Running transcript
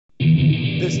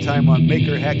This time on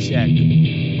Maker Hack Shack,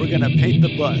 we're gonna paint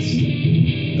the bus.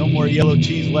 No more yellow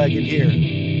cheese wagon here.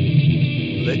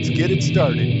 Let's get it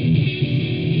started.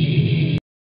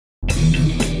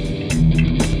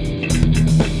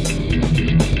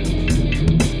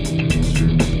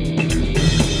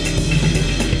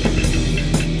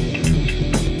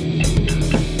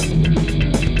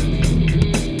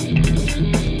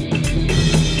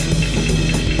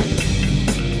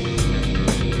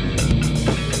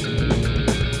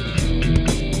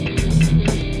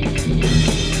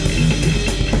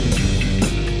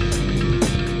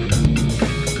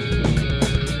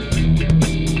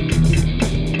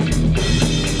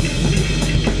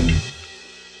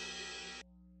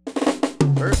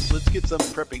 First, let's get some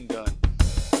prepping done.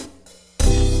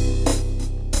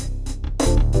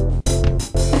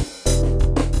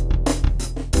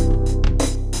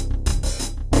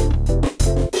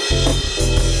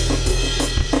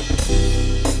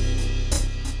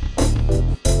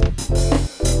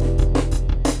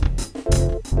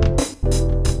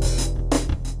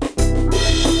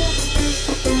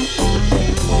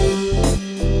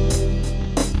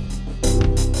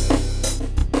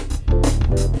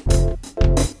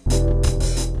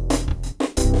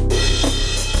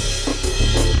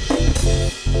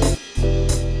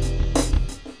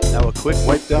 Now a quick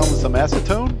wipe down with some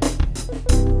acetone.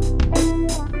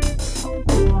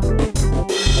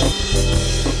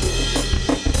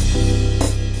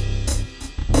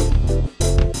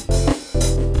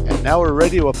 And now we're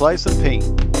ready to apply some paint.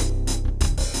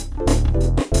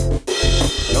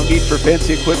 No need for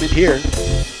fancy equipment here.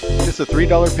 Just a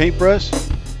 $3 paintbrush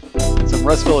and some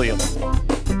rustoleum.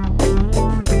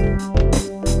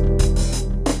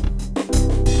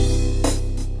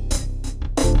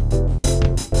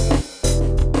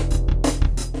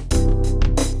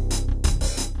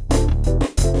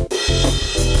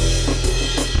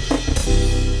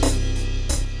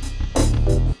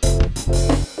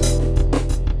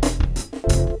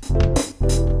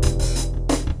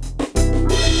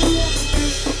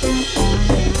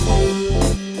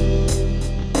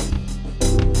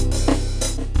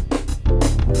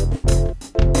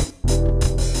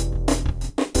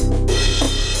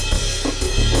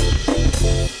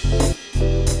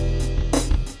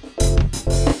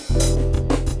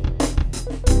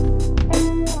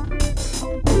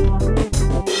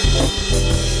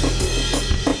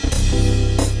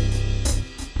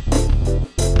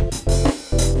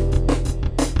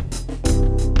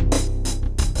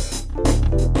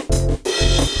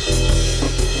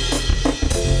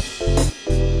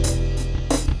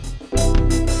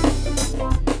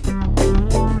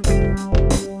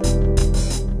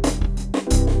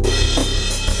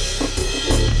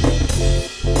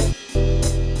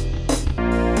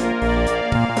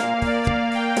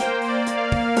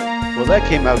 Well, that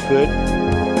came out good.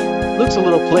 Looks a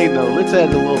little plain though. Let's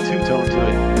add a little two-tone to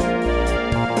it.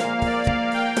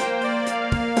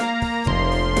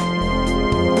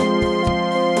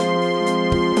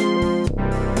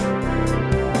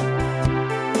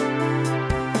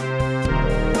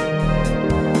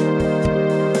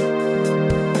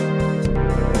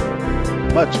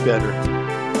 Much better.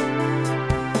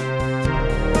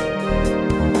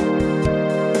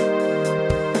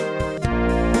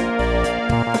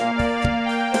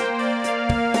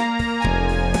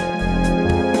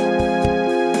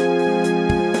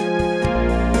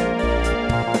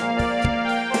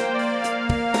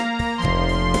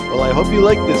 Well, I hope you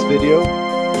liked this video.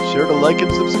 Be sure to like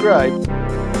and subscribe.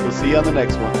 We'll see you on the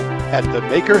next one at the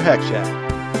Maker Hack Shack.